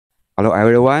Hello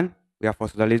everyone, we are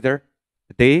First Laser.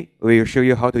 Today we will show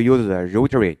you how to use the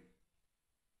rotary.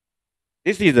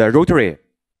 This is the rotary.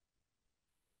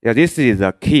 Yeah, this is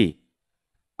the key,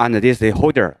 and this is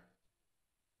holder.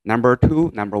 Number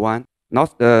 2, number 1.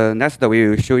 Next we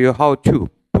will show you how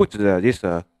to put this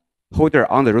holder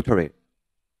on the rotary.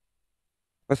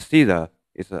 Let's see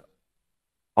it's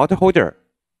outer holder.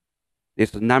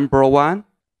 This is number 1,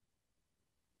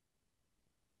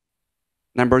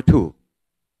 number 2,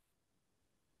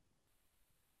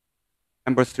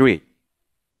 number 3.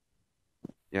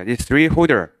 Yeah, this 3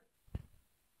 holder.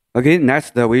 Okay,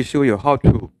 next we show you how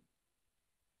to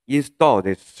install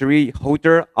this 3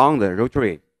 holder on the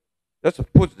rotary. Let's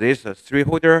put this 3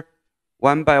 holder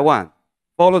one by one.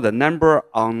 Follow the number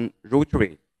on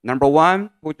rotary. Number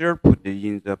 1 holder put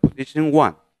in the position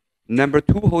 1. Number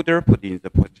 2 holder put in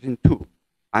the position 2.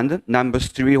 And number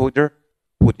 3 holder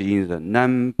put in the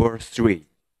number 3.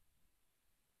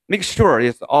 Make sure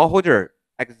it's all holder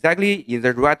exactly in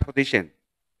the right position,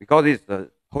 because this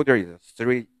holder is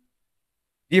 3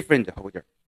 different holder.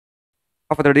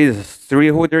 After this 3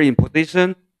 holder in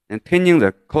position, and turning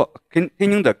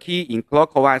the key in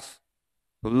clockwise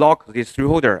to lock this 3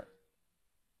 holder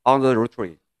on the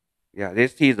rotary. Yeah,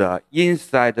 this is the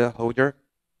inside holder,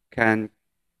 can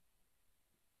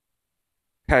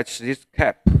catch this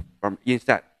cap from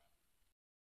inside.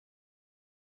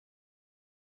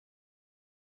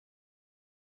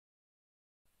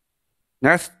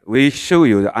 Next, we show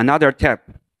you another tab,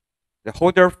 the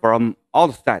holder from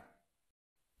outside.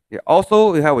 Yeah,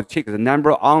 also, we have to check the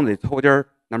number on this holder,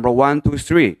 number 1, 2,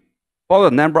 3. Follow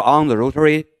the number on the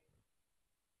rotary.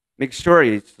 Make sure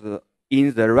it's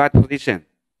in the right position.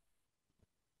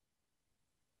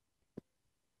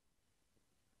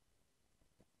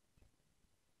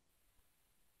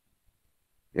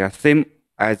 Yeah, same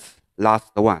as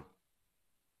last one.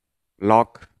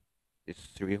 Lock this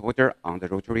 3 holder on the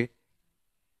rotary.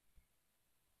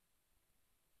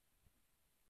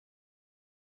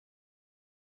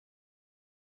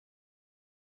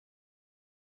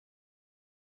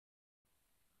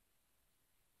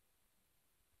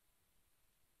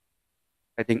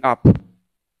 Heading up.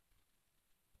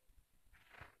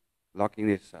 Locking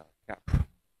this cap.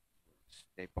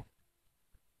 Stable.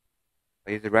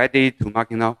 Is it ready to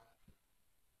marking now?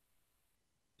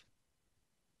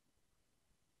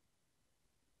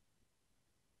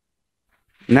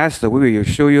 Next, we will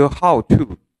show you how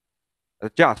to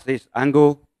adjust this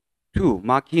angle to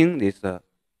marking this.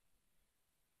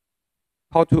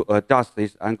 How to adjust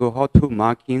this angle? How to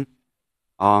marking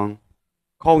on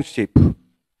cone shape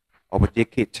of the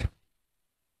kit.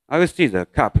 Now you see the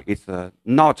cup is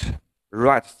not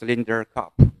right cylinder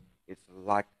cup. It's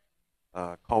like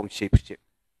a cone shape.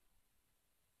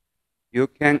 You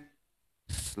can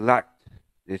select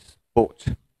this bolt.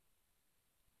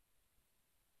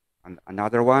 And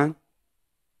another one.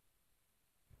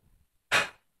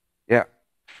 Yeah.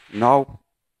 Now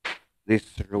this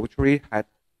rotary head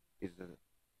is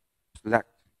select.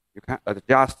 You can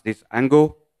adjust this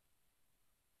angle.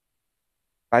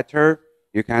 Better,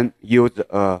 you can use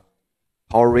a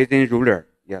horizon ruler,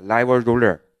 level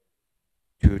ruler,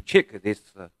 to check this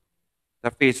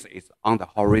surface is on the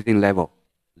horizon level.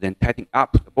 Then tighten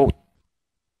up the bolt.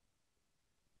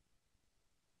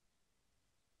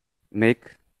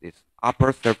 Make this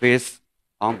upper surface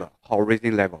on the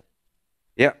horizon level.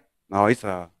 Yeah, now it's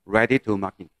ready to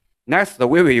marking. Next,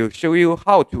 we will show you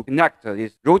how to connect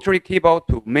this rotary cable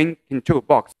to main control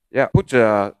box. Yeah, put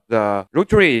the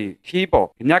rotary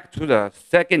cable connect to the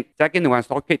second one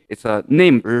socket. It's a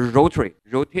name rotary.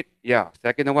 Rotate. Yeah,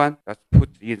 second one. Let's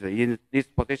put it in this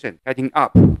position. Heading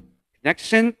up.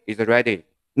 Connection is ready.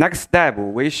 Next step,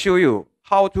 we show you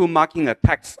how to marking a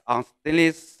text on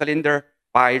stainless cylinder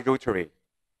by rotary.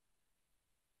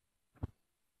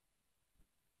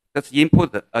 Let's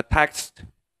input a text.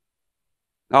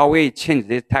 Now we change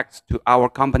this text to our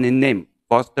company name,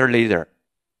 First Laser.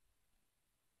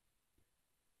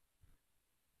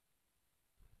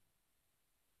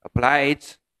 Apply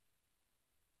it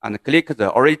and click the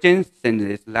origin, send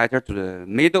this letter to the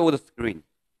middle of the screen.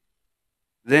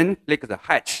 Then click the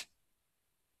hatch.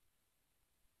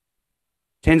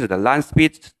 Change the line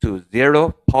speed to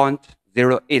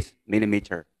 0.08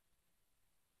 millimeter.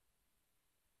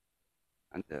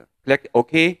 And click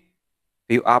OK.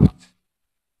 Fill up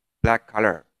black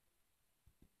color.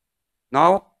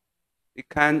 Now we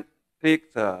can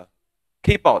click the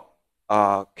keyboard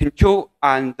control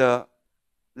and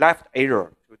left arrow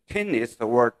to turn this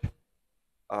word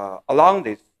along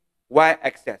this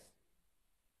y-axis.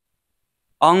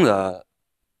 On the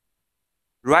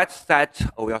right side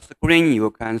of your screen,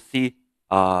 you can see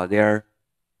there are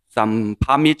some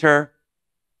parameter.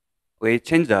 We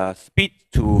change the speed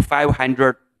to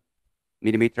 500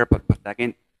 millimeter per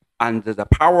second, and the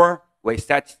power we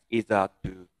set is to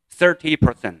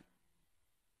 30%,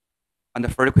 and the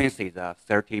frequency is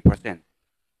 30%.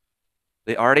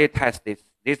 We already tested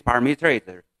this parameter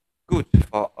is good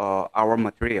for our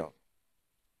material.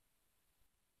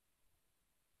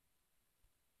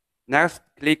 Next,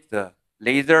 click the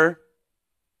laser,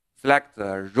 select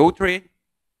the rotary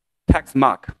text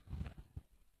mark.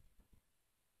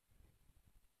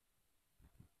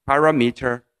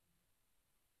 Parameter,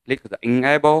 click the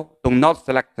enable, do not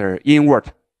select the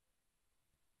invert.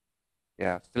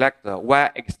 Yeah, select the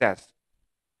y-axis.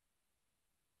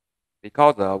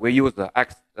 Because we use the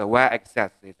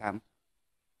y-axis this time.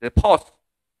 The pulse,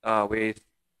 we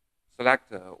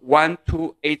select 1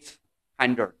 to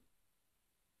 800.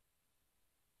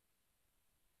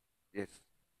 Yes,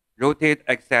 rotate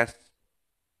axis,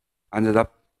 and the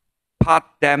part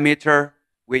diameter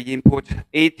we input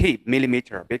 80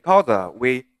 millimeter because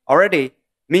we already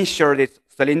measure this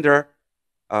cylinder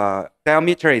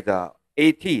diameter is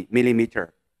 80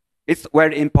 millimeter. It's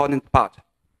very important part.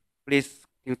 Please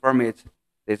confirm it.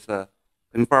 It's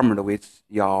confirmed with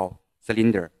your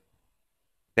cylinder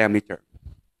diameter.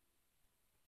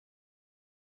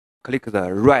 Click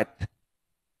the red.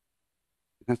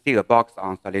 You can see the box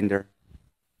on cylinder.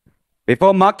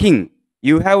 Before marking,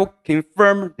 you have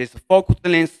confirmed this focus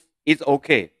length is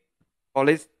okay. For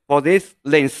this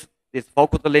length, this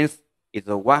focus length is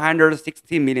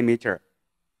 160 millimeter.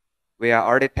 We are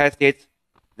already tested.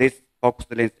 This focus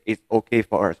length is okay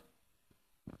for us.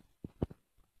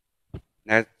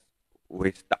 Next,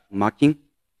 we start marking.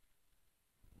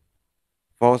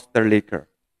 Foster laser.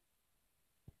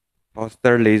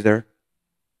 Foster laser.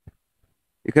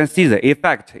 You can see the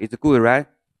effect is good, right?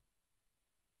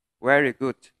 Very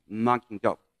good marking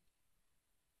job.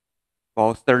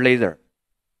 Foster laser.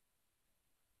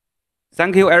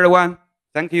 Thank you, everyone.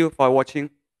 Thank you for watching.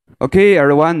 Okay,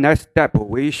 everyone. Next step,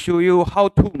 we show you how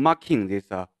to marking this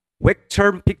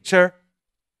vector picture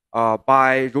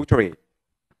by rotary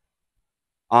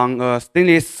on a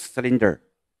stainless cylinder.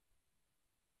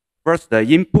 First, the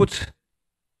input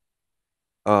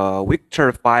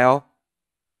vector file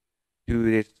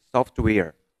to this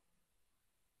software.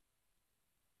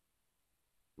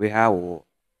 We have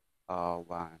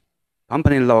one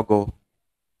company logo.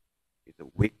 It's a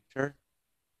vector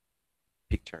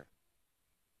picture.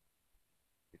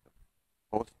 It's a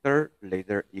poster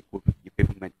laser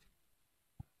equipment.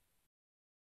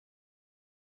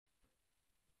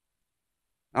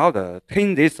 Now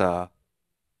turn this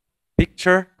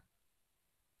picture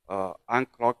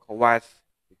unclockwise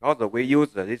because we use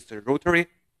this rotary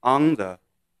on the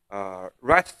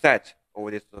right side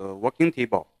of this working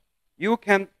table. You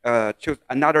can choose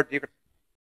another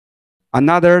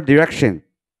direction.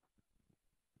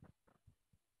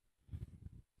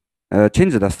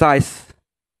 Change the size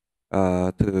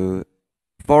to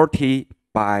 40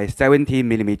 by 70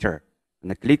 millimeter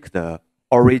and click the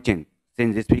origin.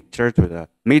 Send this picture to the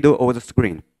middle of the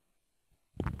screen.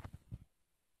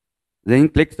 Then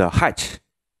click the height.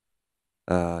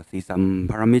 See some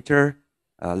parameter.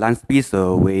 Line speed,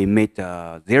 so we made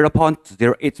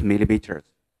 0.08 millimeters.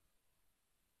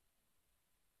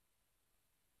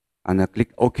 And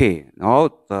click OK. Now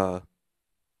the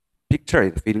picture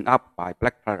is filling up by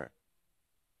black color.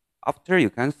 After you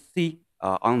can see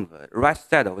on the right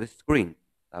side of the screen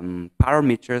some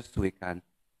parameters we can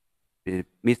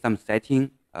make some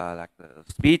setting like the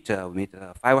speed we made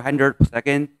 500 per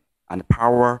second and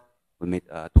power we made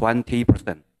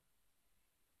 20%.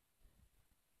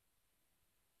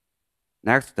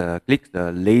 Next, click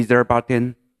the laser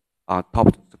button on top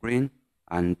of the screen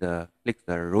and click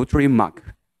the rotary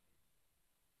mark.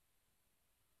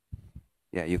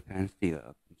 Yeah, you can see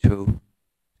the control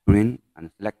screen and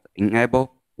select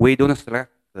enable. We don't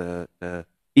select the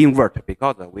invert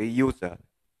because we use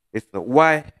this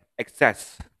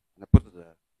y-axis and put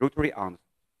the rotary on the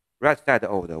right side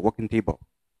of the working table.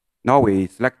 Now we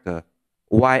select the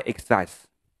y-axis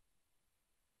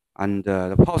and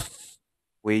the pulse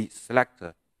we select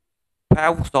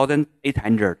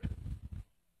 12,800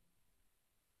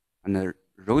 and the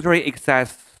rotary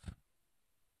axis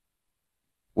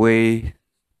we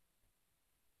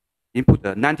input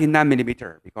the 99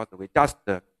 millimeter because we just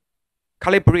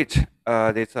calibrate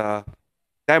this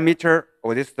diameter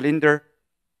of this cylinder.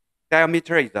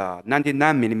 Diameter is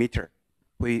 99 millimeter.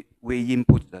 We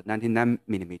input the 99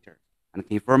 millimeter and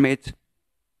confirm it.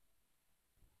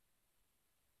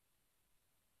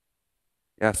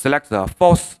 Yeah, select the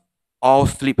false or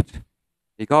slipped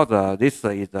because this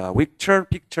is a vector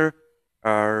picture.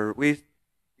 We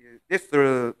this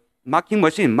marking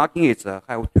machine, marking is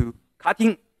have to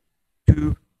cutting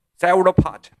to several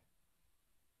parts.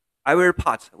 Every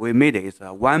part we made is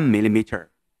 1 millimeter.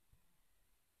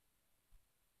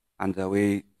 And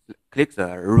we click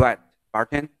the red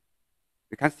button.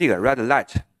 We can see a red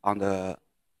light on the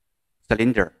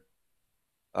cylinder.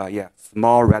 Yeah,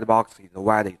 small red box is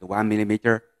wide, is 1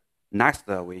 millimeter. Next,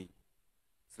 we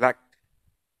select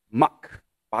mark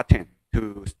button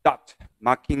to start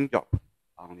marking job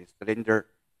on the cylinder.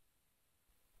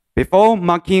 Before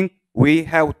marking, we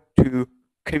have to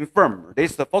confirm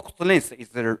this focus length is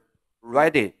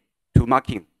ready to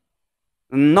marking.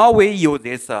 Now we use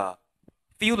this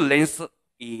field length.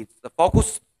 Is the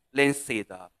focus length is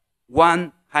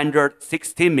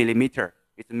 160 millimeter.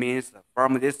 It means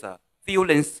from this field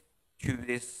length to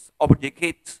this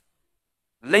object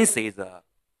length is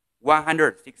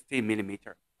 160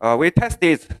 millimeter. We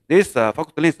tested this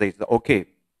focus length is okay.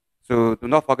 So do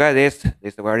not forget this.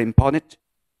 This is very important.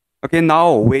 Okay,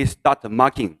 now we start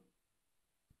marking.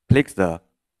 Click the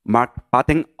mark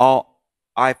button or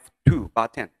F2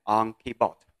 button on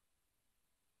keyboard.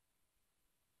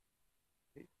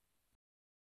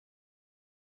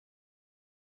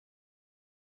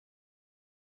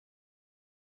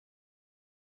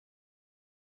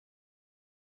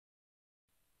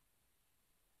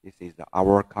 This is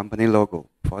our company logo,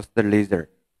 First Laser.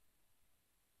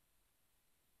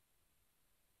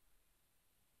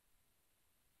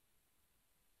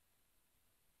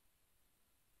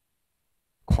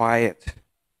 Quiet,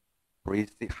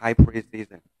 high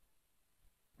precision,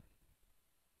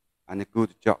 and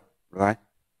good job, right?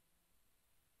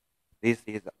 This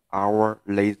is our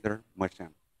laser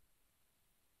machine.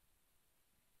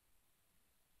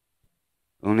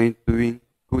 Only doing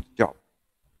good job.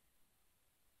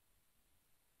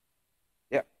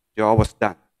 Yeah, job was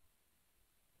done.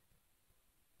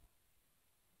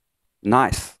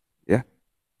 Nice, yeah.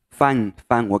 Fun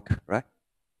work, right?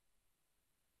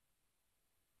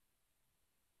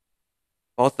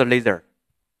 First Laser.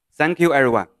 Thank you,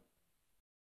 everyone.